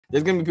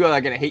there's gonna be people that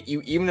are gonna hate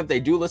you, even if they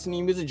do listen to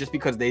your music, just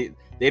because they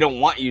don't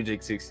want you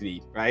to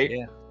succeed, right?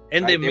 Yeah.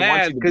 And right? they're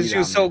mad because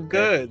you're so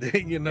good,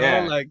 you know,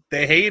 yeah. like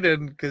they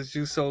hating because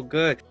you're so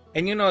good.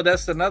 And you know,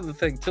 that's another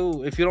thing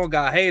too. If you don't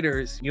got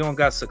haters, you don't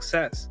got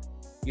success,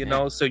 you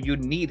know, so you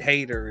need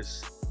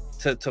haters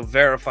to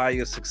verify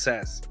your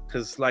success,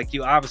 because like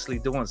you obviously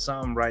doing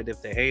something right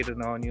if they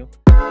hating on you.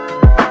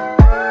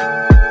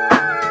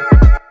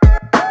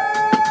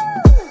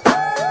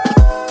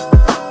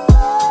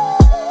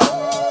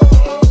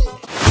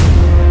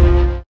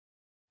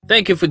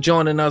 Thank you for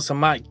joining us on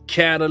my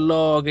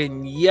catalog,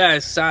 and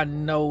yes, I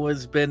know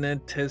it's been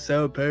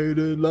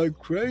anticipated like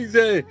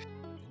crazy.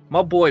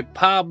 My boy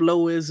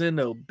Pablo is in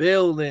the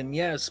building.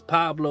 Yes,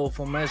 Pablo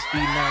from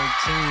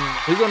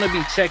SB19. We're going to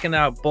be checking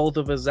out both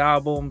of his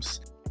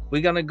albums.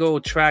 We're going to go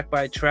track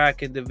by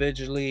track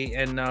individually,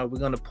 and we're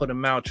going to put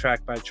them out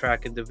track by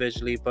track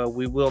individually, but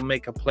we will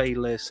make a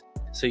playlist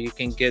so you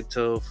can get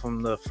to from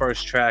the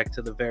first track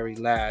to the very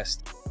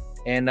last.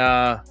 And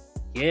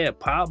yeah,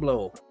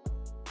 Pablo,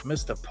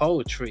 Mr.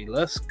 Poetry,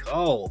 let's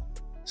go.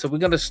 So we're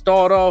going to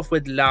start off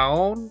with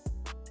LAON.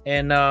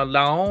 And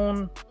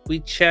LAON,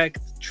 we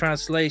checked,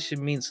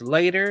 translation means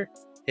later.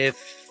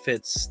 If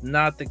it's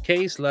not the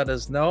case, let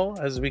us know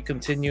as we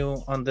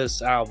continue on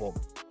this album.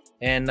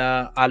 And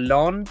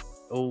LAON,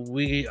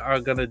 we are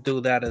going to do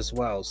that as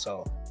well.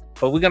 So,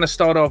 but we're going to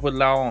start off with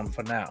LAON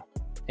for now.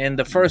 And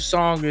the first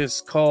song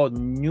is called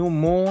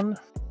Neumun.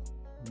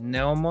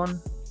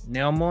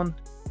 Neumun.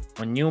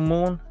 Or New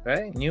Moon,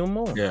 right? New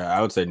Moon. Yeah, I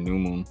would say New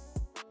Moon.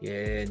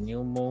 Yeah,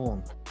 New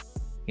Moon.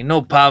 You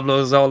know Pablo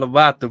is all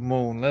about the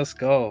moon. Let's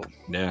go.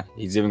 Yeah,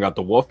 he's even got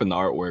the wolf in the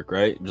artwork,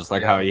 right? Just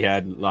like how he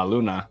had La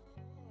Luna.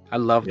 I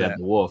love that.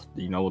 The wolf,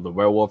 you know, the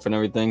werewolf and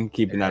everything,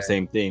 keeping that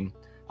same theme.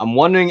 I'm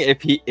wondering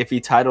if he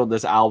titled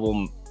this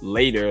album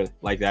later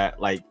like that,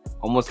 like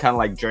almost kind of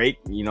like Drake,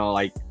 you know,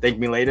 like Thank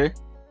Me Later.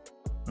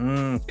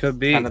 Could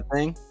be kind of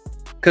thing.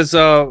 Because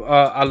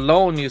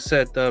alone, you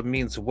said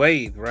means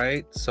wave,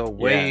 right? So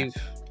wave,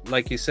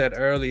 like you said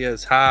earlier,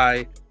 is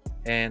high,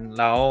 and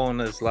LAON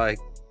is like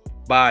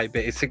bye,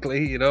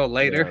 basically, you know,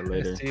 later. Yeah,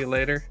 later. See you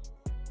later.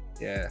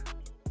 Yeah,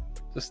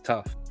 just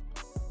tough.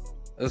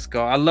 Let's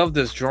go. I love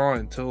this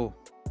drawing too.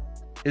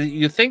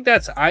 You think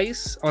that's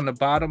ice on the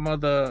bottom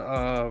of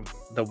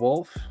the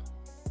wolf,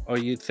 or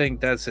you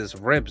think that's his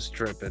ribs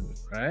dripping,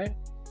 right?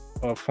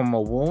 Or from a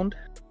wound?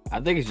 I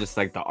think it's just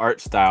like the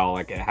art style,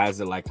 like it has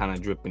it like kind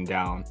of dripping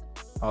down.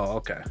 Oh,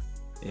 okay.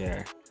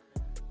 Yeah,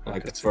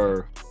 like it's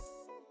fur.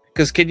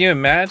 Because can you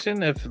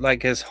imagine if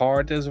like his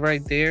heart is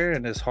right there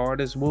and his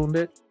heart is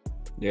wounded?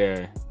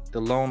 Yeah.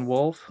 The lone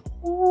wolf.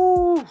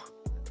 Ooh,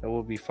 that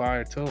would be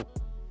fire too.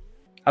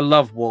 I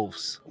love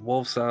wolves.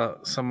 Wolves are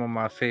some of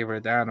my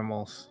favorite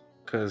animals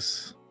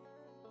because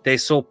they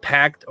so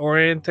pact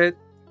oriented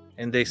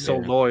and they so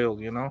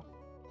loyal, you know.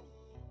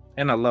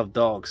 And I love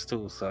dogs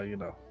too, so you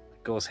know.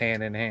 Goes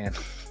hand in hand.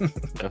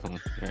 Definitely,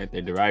 right? They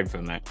derived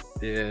from that.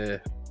 Yeah,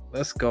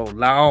 let's go.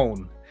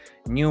 LAON,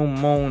 New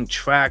Moon,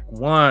 track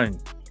 1.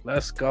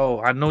 Let's go.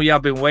 I know y'all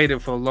been waiting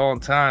for a long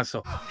time,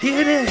 so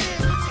here it is.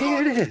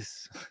 Here it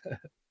is.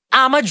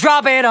 I'ma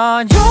drop it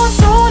on you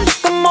soon,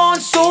 like a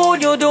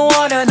monsoon. You don't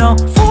wanna know.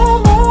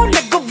 Full moon,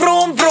 like a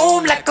vroom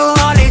vroom, like a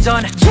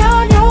horizon.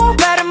 Yeah, you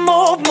better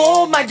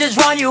move, might just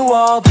run you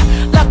off.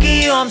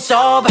 Lucky you, I'm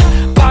sober,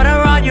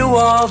 gotta run you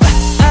off.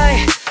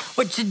 Hey,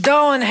 what you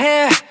doing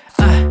here?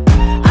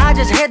 I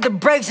just hit the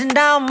brakes and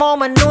now I'm on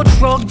my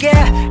neutral gear.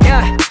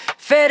 Yeah,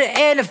 fair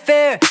to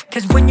interfere,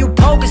 cause when you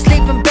poke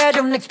asleep in bed,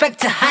 don't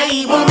expect to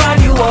hide. We'll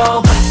run you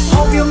over.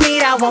 Hope you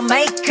meet our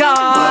maker.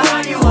 We'll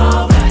run you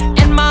over.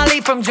 And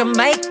Molly from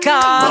Jamaica.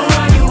 We'll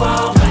run you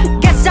over.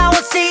 Guess I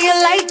will see you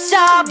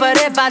later, but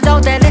if I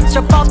don't, then it's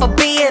your fault for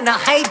being a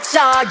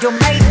hater. You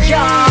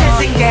major.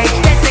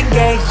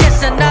 Disengage,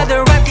 just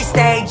another empty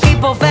stage.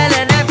 People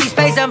filling empty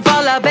space and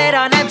full of it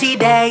on empty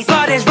days.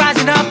 But it's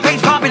rising up,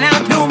 pace popping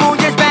out. New moon,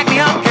 just back me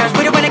up, cause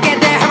we don't wanna get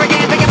there.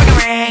 Hurricane, bring a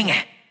ring.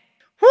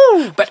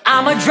 Woo! But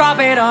I'ma drop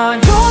it on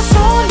you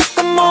soon, like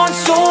a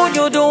monsoon.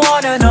 You don't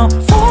wanna know.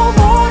 Full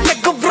moon,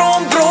 like a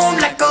vroom vroom,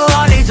 like a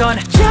horizon.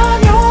 Yeah,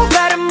 you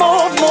better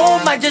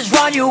move, might just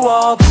run you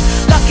off.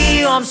 Lucky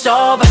you, I'm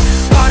sober,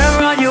 gotta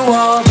run you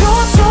off. You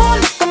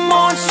soon, like a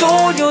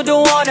monsoon. You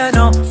don't wanna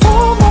know.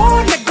 Full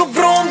moon, like a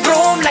vroom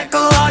vroom, like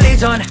a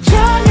horizon.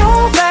 Yeah,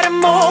 you better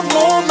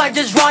move, might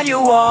just run you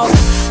off.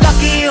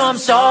 Lucky you, I'm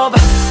sober,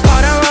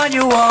 gotta run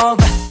you off.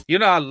 You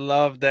know, I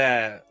love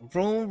that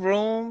vroom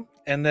vroom,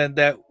 and then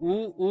that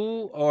ooh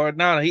ooh, or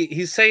no,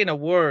 he's saying a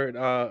word.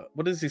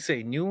 What does he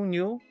say?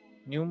 New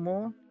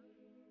moon.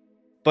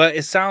 But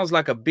it sounds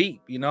like a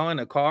beep, you know, in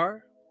a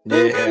car.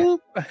 Yeah,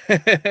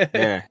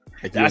 yeah.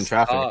 Like you in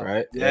traffic,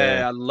 right?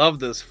 Yeah, I love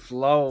this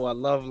flow. I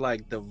love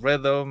like the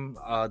rhythm.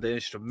 The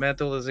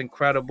instrumental is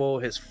incredible.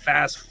 His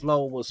fast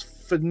flow was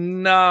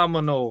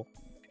phenomenal,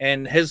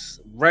 and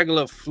his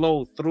regular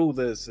flow through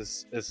this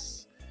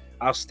is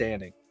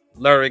outstanding.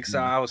 Lyrics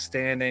are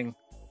outstanding.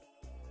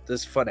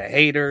 This for the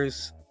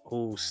haters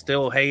who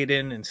still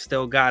hating and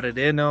still got it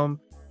in them.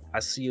 I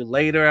see you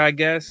later, I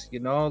guess. You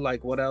know,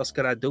 like what else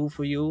could I do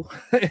for you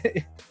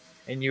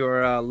in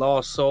your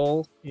lost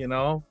soul? You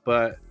know,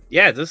 but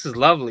yeah, this is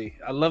lovely.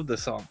 I love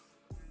this song.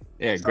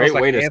 Yeah, Sounds great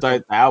like way an to anthem.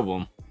 start the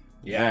album.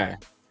 Yeah.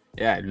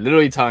 Yeah,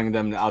 literally telling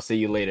them I'll see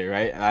you later,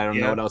 right? I don't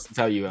know what else to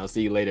tell you. I'll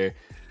see you later.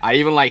 I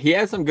even like he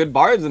had some good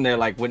bars in there,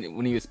 like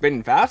when he was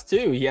spinning fast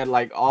too. He had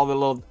like all the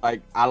little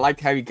like I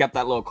liked how he kept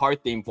that little car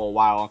theme for a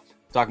while,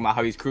 talking about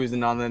how he's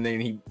cruising on and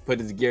then he put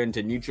his gear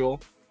into neutral,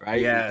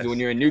 right? Yes. Because when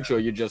you're in neutral,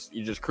 you're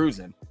just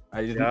cruising.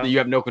 Right? Yeah. You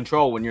have no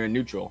control when you're in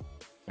neutral,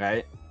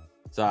 right?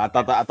 So I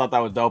thought that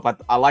was dope.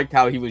 I liked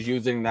how he was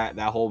using that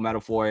whole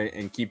metaphor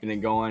and keeping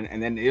it going,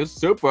 and then it was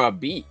super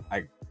upbeat,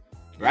 like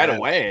right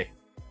away.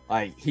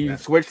 Like he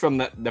switched from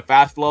the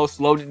fast flow,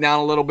 slowed it down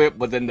a little bit,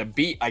 but then the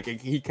beat, like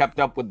he kept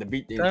up with the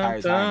beat the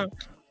entire time.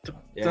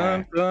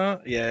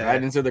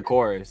 Right into the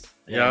chorus.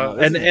 Yeah,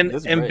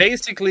 and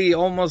basically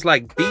almost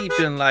like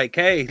beeping, like,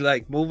 hey,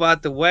 like move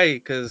out the way,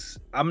 because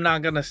I'm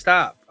not gonna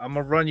stop. I'm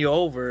gonna run you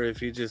over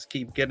if you just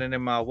keep getting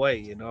in my way.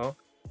 You know,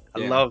 I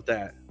love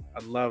that.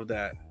 I love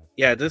that.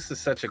 Yeah, this is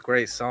such a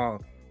great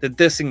song. The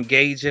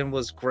disengaging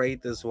was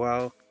great as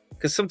well,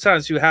 because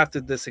sometimes you have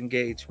to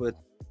disengage with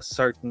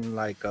certain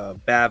like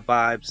bad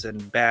vibes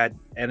and bad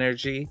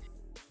energy,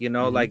 you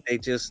know, like they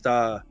just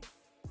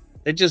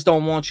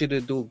don't want you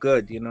to do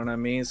good, you know what I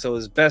mean? So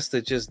it's best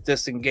to just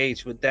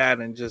disengage with that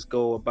and just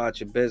go about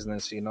your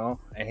business, you know,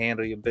 and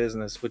handle your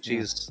business, which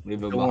he's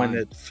doing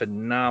it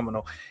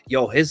phenomenal.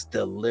 Yo, his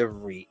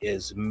delivery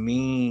is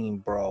mean,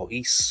 bro.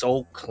 He's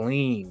so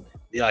clean.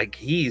 Like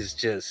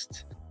he's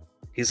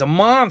a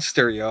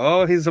monster,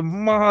 yo. He's a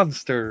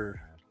monster.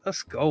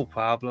 Let's go,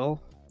 Pablo.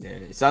 Yeah,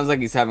 it sounds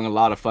like he's having a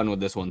lot of fun with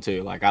this one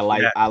too. Like I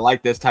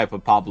like this type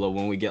of Pablo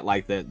when we get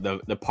like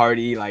the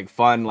party, like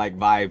fun, like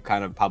vibe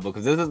kind of Pablo,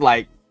 because this is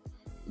like,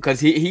 because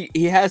he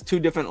has two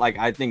different, like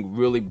I think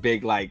really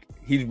big, like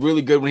he's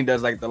really good when he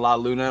does like the La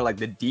Luna, like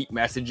the deep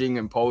messaging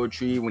and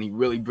poetry, when he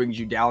really brings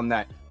you down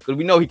that, because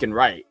we know he can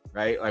write,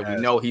 right? Like we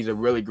know he's a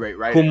really great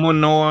writer.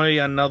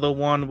 Kumonoi, another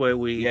one where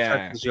we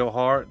touches your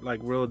heart like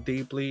real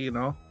deeply, you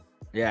know.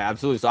 Yeah,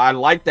 absolutely. So I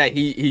like that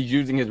he's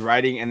using his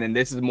writing, and then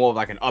this is more of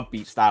like an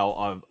upbeat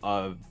style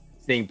of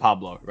seeing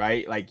Pablo,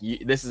 right? Like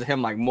this is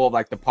him like more of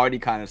like the party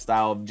kind of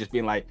style of just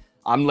being like,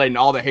 I'm letting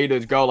all the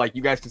haters go. Like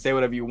you guys can say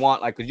whatever you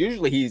want. Like, because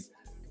usually he's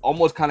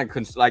almost kind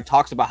of like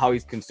talks about how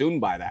he's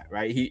consumed by that,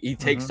 right? He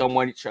takes so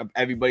much of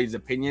everybody's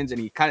opinions, and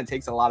he kind of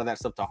takes a lot of that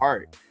stuff to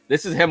heart.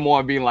 This is him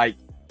more being like,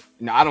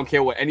 no, I don't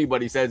care what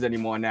anybody says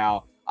anymore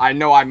now. I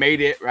know I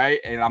made it,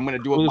 right? And I'm gonna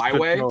do it my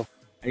way.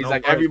 And he's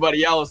like,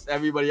 everybody else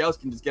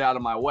can just get out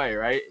of my way,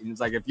 right? And it's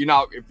like, if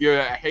you're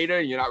a hater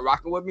and you're not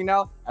rocking with me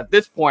now, at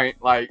this point,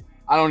 like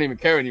I don't even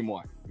care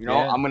anymore. You know,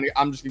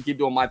 I'm just gonna keep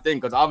doing my thing,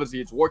 because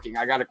obviously it's working.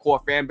 I got a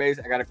core fan base,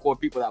 I got a core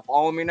people that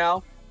follow me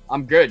now.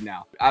 I'm good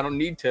now. I don't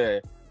need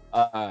to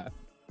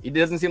it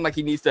doesn't seem like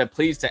he needs to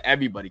please to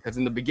everybody, because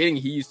in the beginning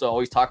he used to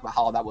always talk about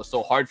how that was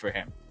so hard for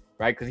him,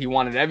 right? Because he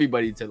wanted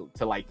everybody to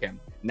like him.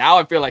 Now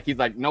I feel like he's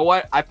like, you know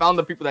what? I found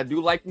the people that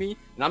do like me,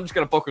 and I'm just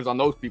gonna focus on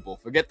those people.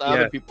 Forget the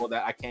other people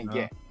that I can't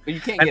get. But you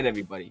can't get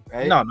everybody,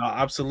 right? No,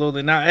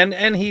 absolutely not.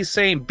 And he's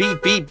saying,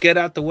 beep, beep, get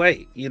out the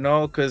way, you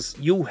know, because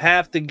you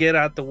have to get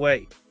out the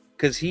way,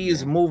 because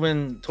he's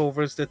moving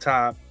towards the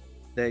top.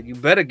 That you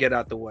better get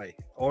out the way,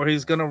 or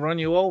he's gonna run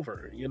you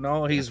over. You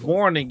know, he's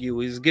warning you.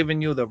 He's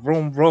giving you the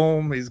vroom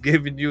vroom. He's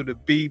giving you the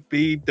beep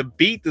beep. The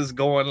beat is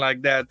going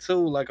like that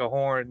too, like a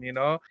horn. You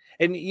know,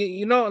 and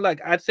you know,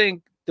 like I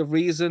think the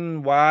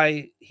reason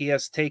why he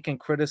has taken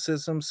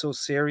criticism so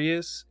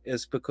serious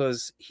is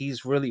because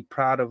he's really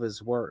proud of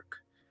his work.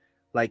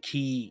 Like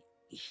he's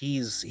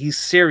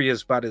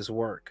serious about his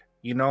work,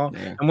 you know.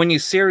 And when you're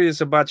serious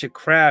about your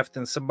craft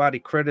and somebody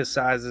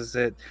criticizes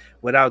it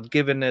without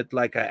giving it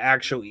like an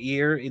actual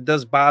ear, it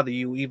does bother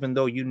you, even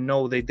though you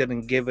know they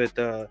didn't give it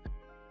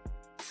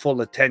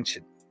full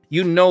attention.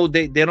 You know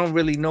they don't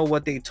really know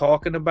what they're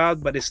talking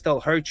about, but it still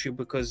hurts you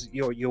because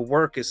your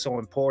work is so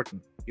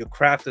important. Your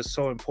craft is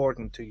so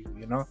important to you,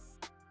 you know?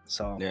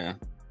 So yeah,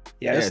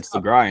 it's the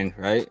grind,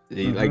 right?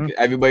 Like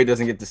everybody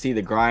doesn't get to see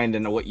the grind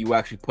and what you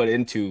actually put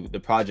into the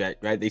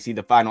project, right? They see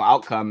the final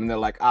outcome and they're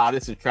like,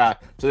 this is trash.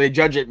 So they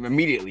judge it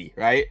immediately,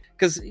 right?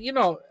 Because, you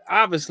know,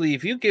 obviously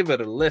if you give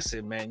it a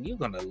listen, man, you're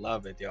gonna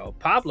love it, yo.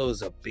 Pablo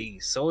is a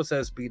beast. So is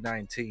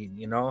SB19,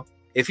 you know?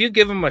 If you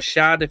give him a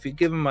shot, if you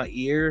give him an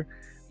ear,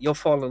 you'll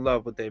fall in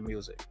love with their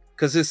music.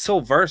 Because it's so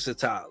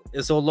versatile.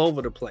 It's all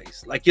over the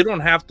place. Like, you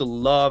don't have to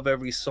love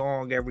every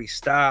song, every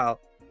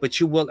style, but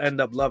you will end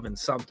up loving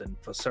something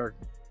for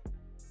certain.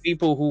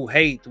 People who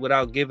hate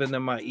without giving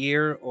them an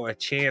ear or a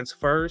chance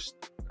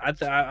first,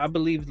 I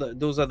believe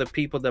those are the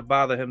people that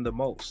bother him the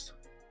most.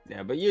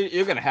 Yeah, but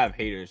you're going to have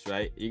haters,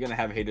 right? You're going to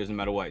have haters no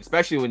matter what,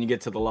 especially when you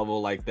get to the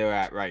level like they're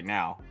at right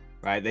now,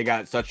 right? They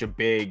got such a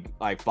big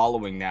like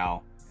following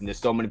now. And there's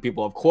so many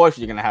people, of course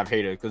you're gonna have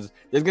haters, because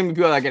there's gonna be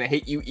people that are gonna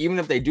hate you even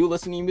if they do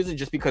listen to your music,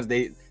 just because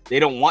they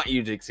don't want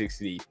you to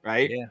succeed,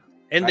 right? Yeah,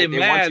 and they're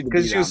mad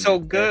because you're so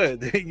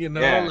good. You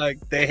know,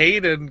 like they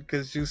hate him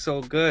because you're so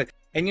good.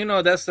 And you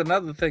know, that's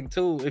another thing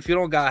too. If you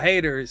don't got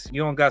haters,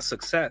 you don't got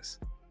success.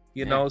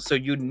 You know, so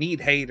you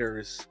need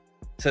haters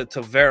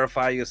to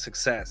verify your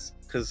success.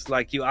 Cause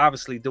like you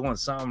obviously doing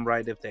something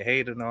right if they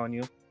hating on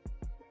you.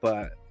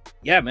 But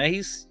yeah, man,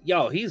 he's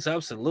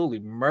absolutely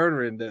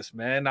murdering this,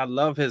 man. I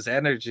love his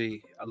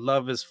energy. I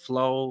love his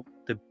flow.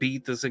 The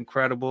beat is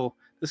incredible.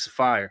 This is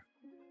fire.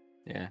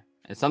 Yeah.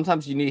 And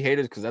sometimes you need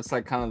haters because that's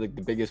like kind of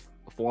the biggest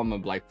form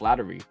of like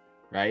flattery,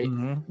 right?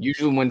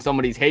 Usually when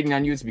somebody's hating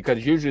on you, it's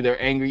because usually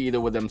they're angry either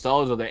with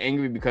themselves or they're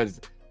angry because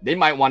they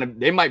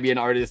might be an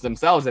artist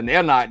themselves and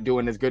they're not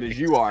doing as good as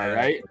you are,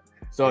 right?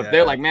 So if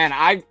they're like, man,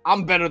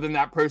 I'm better than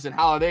that person,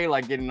 how are they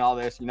like getting all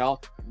this, you know?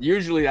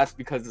 Usually that's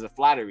because it's a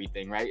flattery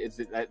thing, right? It's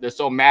they're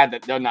so mad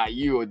that they're not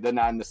you or they're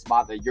not in the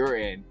spot that you're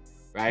in,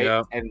 right?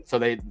 Yeah. And so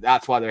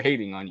that's why they're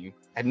hating on you.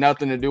 Had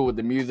nothing to do with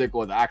the music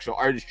or the actual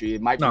artistry.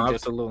 It might be just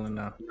absolutely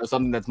not. You know,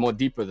 something that's more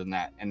deeper than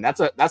that. And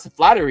that's a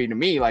flattery to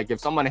me. Like if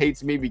someone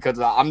hates me because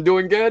I'm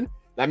doing good,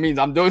 that means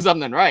I'm doing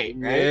something right?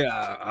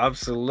 Yeah,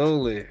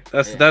 absolutely.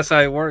 That's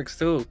how it works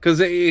too. Because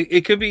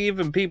it could be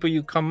even people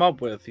you come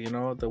up with, you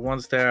know, the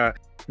ones that are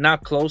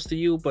not close to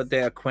you, but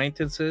they're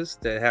acquaintances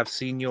that have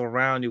seen you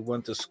around, you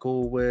went to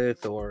school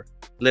with, or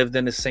lived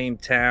in the same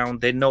town.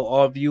 They know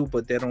of you,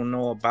 but they don't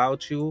know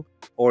about you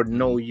or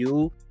know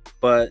you,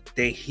 but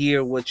they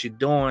hear what you're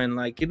doing.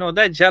 Like, you know,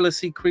 that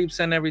jealousy creeps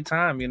in every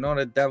time. You know,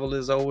 the devil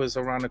is always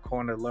around the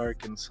corner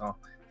lurking. So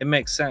it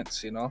makes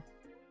sense, you know?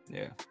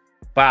 Yeah.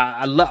 But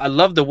I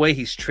love the way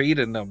he's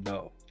treating them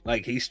though.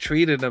 Like he's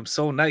treating them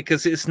so nice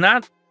because it's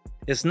not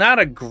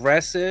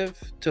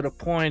aggressive to the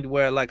point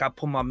where like I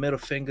put my middle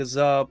fingers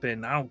up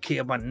and I don't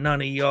care about none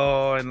of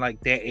y'all and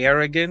like their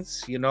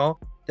arrogance, you know.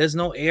 There's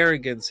no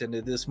arrogance in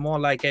it. It's more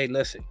like, hey,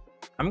 listen,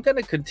 I'm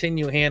gonna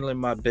continue handling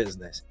my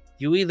business.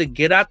 You either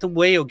get out the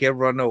way or get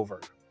run over.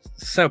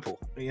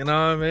 Simple. You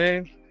know what I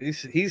mean?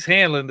 He's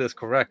handling this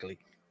correctly.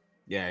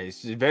 Yeah,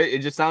 it's just it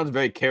just sounds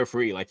very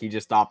carefree. Like he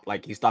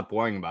stopped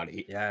worrying about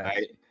it.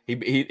 Right?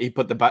 He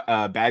put the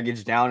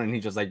baggage down and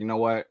he's just like, you know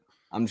what?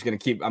 I'm gonna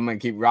keep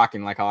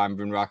rocking like how I've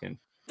been rocking.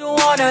 Don't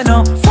wanna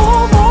know.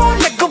 Full moon,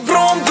 like a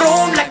vroom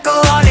vroom, like a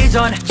Holly's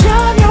on.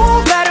 Jam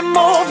you, better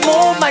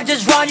move, might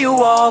just run you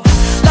off.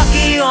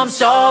 Lucky I'm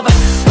sober,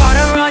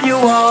 gotta run you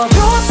off.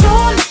 Your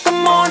soul like a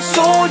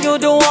monsoon, you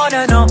don't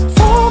wanna know.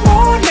 Full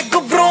moon, like a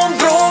vroom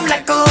vroom,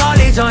 like a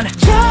Holly's on.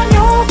 Jam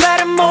you,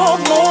 better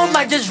move,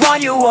 might just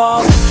run you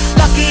off.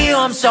 Lucky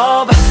I'm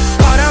sober,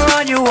 gotta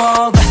run you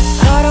off.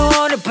 I don't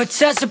wanna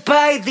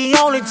participate. The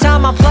only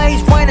time I play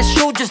is when I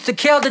shoot just to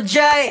kill the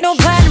J. No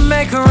plan to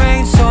make it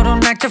rain, so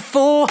don't act a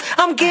fool.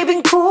 I'm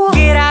keeping cool.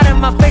 Get out of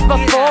my face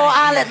before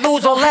I let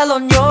loose all hell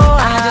on your eyes.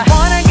 I just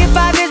wanna get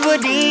by this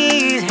with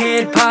these.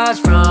 Hit pause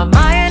from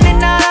my end and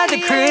not out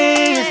the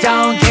crease.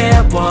 Don't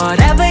care,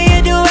 whatever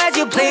you do as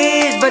you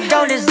please, but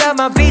don't disturb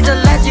my peace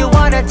unless you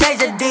wanna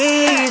taste of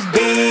these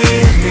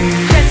bees.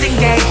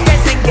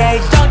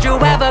 Disengage, don't you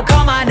ever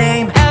call my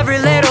name. Every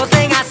little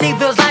thing I see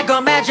feels like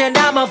a match and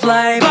I'm a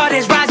flame. But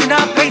it's rising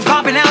up, things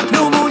popping out.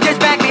 New moon, just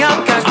back me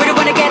up, cause we don't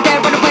wanna get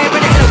there, run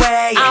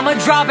away. I'ma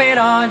drop it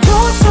on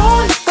your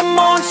soul like a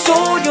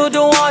monsoon, you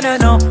don't wanna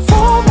know.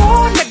 Full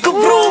moon, like a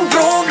vroom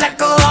vroom, like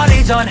a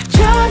Holly's on.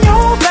 Jam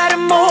you, better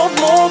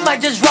move,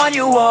 might just run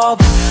you off.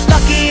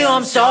 Lucky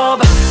I'm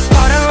sober,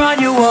 gotta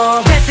run you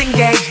off.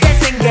 Disengage,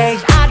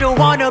 I don't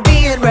wanna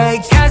be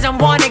enraged, cause I'm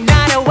one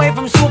ignite away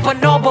from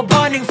supernova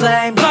burning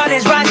flame. Blood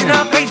is rising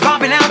up, things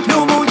popping out.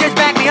 New moon, just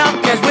back me up,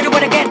 cause we don't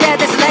wanna get there,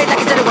 this is late, like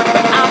I said it would.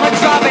 I'ma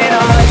drop it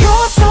on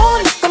your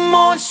soul like a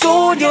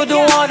monsoon, you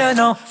don't wanna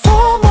know.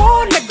 Full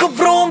moon, like a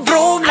vroom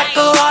vroom, like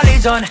a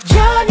Holly's on.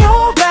 John,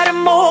 you better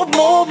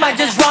move, might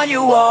just run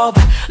you off.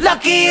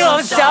 Lucky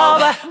I'm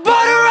sober, but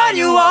I run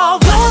you off.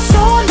 Your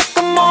soul like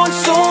a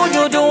monsoon,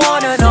 you don't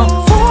wanna know.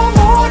 Full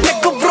moon,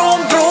 like a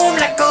vroom vroom,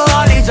 like a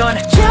Holly's on.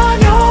 John,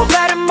 you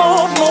better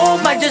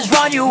move, might just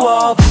run you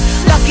off.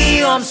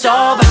 Lucky I'm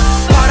sober,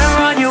 but I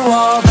run you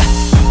off.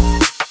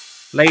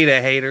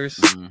 Later, haters.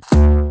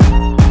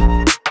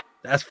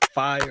 That's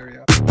fire,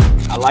 yo.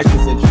 I like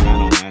this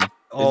instrumental, man.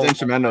 This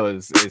instrumental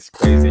is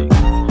crazy.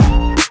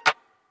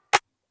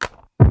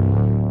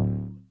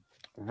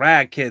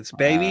 Rad Kids,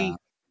 baby.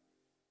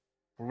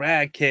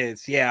 Rad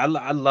Kids. Yeah,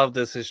 I love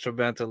this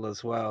instrumental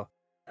as well.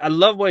 I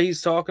love what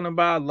he's talking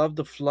about. I love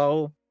the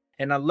flow.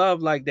 And I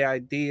love like the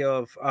idea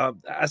of,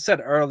 I said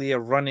earlier,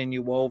 running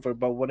you over,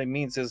 but what it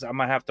means is I'm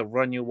gonna have to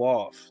run you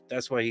off.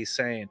 That's what he's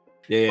saying.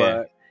 Yeah.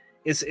 But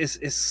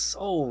it's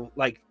so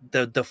like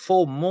the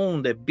full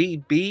moon, the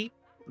beat,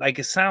 like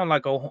it sounds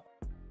like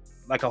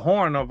a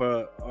horn of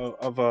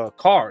a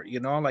car, you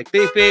know, like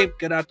beep beep,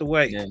 get out the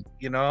way,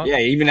 you know. Yeah,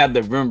 even at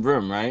the vroom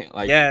vroom, right?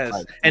 Like yes,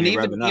 like, and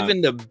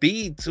even the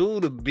bee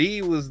too. The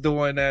bee was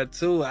doing that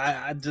too.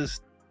 I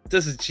just,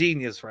 this is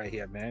genius right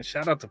here, man.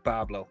 Shout out to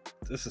Pablo.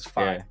 This is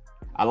fire. Yeah.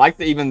 I like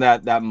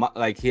that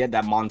like he had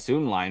that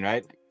monsoon line,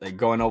 right? Like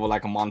going over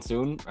like a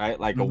monsoon, right?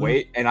 Like a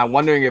wave. And I'm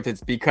wondering if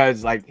it's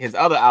because like his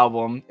other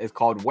album is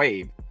called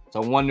Wave.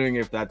 So I'm wondering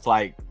if that's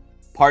like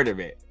part of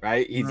it,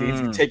 right? He's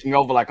taking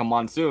over like a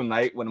monsoon,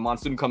 right? When a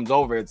monsoon comes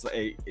over, it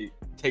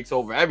takes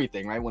over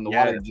everything, right? When the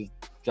Yeah. water just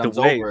jumps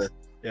The waves. over.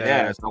 Yeah.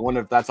 Yeah. So I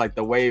wonder if that's like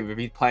the wave if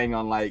he's playing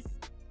on like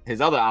his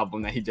other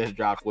album that he just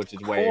dropped, which is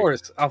Wave.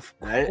 Of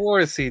right?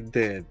 course he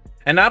did.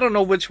 And I don't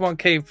know which one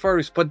came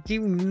first, but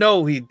you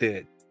know he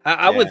did.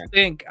 I would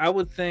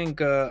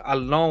think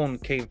Alone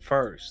came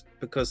first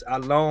because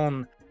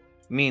Alone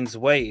means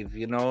wave,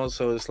 you know.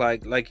 So it's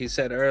like you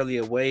said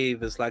earlier,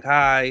 wave is like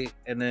hi,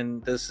 and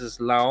then this is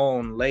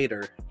LAON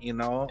later, you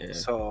know. Yeah.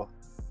 So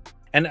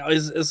and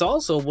it's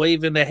also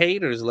waving the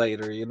haters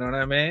later, you know what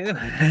I mean?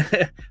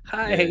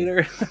 Hi,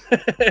 hater.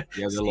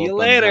 Yeah, See you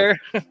later.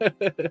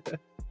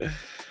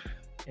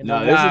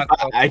 No, this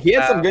is he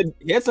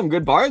had some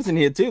good bars in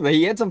here too. Like,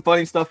 he had some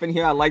funny stuff in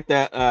here. I like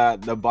that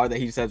the bar that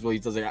he says, well,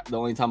 he says like, the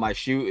only time I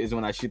shoot is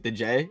when I shoot the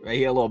J, right?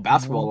 He had a little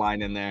basketball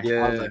line in there.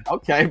 Yeah. I was like,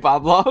 okay,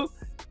 Pablo,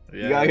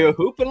 you out here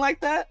hooping like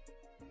that?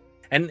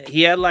 And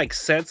he had like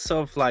sets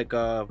of like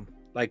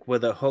where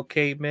the hook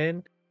came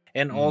in,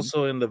 and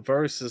also in the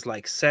verses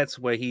like sets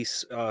where he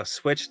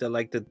switched to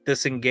like the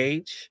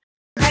disengage.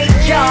 Hey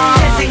y'all,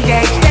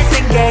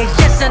 disengage,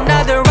 just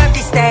another empty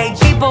stage.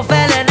 People fill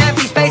an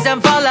empty space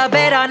and fall a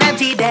bit on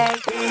empty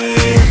days.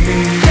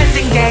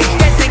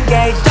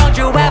 Disengage, don't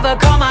you ever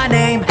call my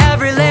name.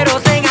 Every little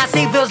thing I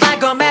see feels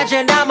like a match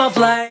and I'm a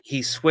flame.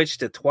 He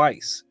switched it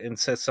twice and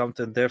said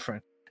something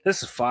different.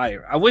 This is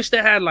fire. I wish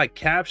they had like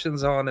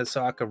captions on it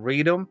so I could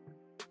read them,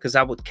 because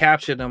I would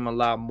capture them a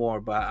lot more.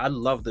 But I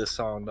love this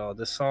song though.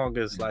 This song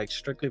is like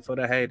strictly for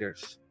the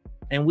haters.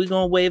 And we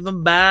gonna wave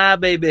him bye,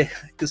 baby,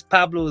 because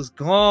Pablo is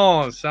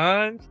gone,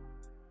 son.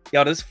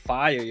 Yo, this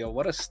fire, yo.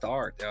 What a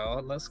start,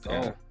 yo. Let's go.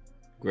 Yeah.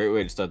 Great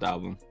way to start the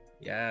album.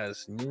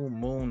 Yes,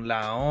 Neumun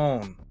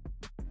LAON.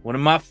 One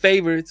of my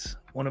favorites.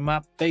 One of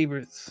my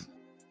favorites.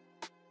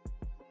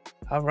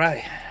 All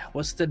right.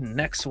 What's the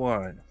next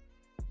one?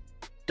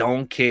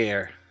 Don't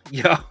Care.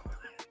 Yo.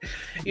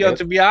 Yo,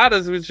 to be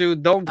honest with you,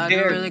 Don't Care. I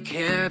don't really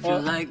care if you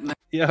like me.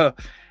 Yo.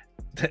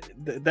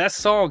 That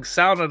song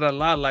sounded a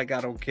lot like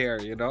I Don't Care,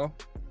 you know?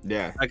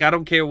 Yeah. Like, I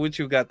don't care what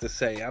you got to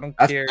say. I don't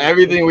care.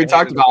 Everything we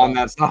talked about on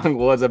that song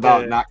was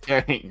about not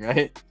caring,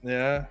 right?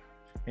 Yeah.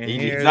 And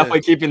he's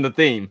definitely keeping the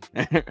theme.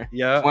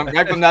 Yeah. Went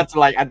back from that to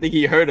like, I think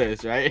he heard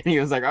us, right? And he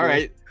was like, all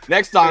right,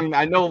 next song,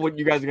 I know what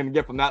you guys are going to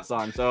get from that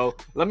song. So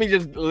let me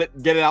just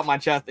get it out my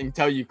chest and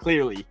tell you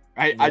clearly,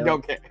 right? I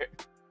don't care.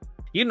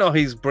 You know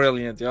he's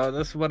brilliant, yo.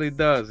 That's what he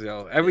does,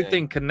 yo.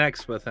 Everything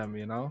connects with him,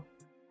 you know?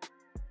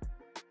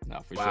 No,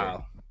 for wow.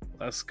 sure.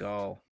 Let's go.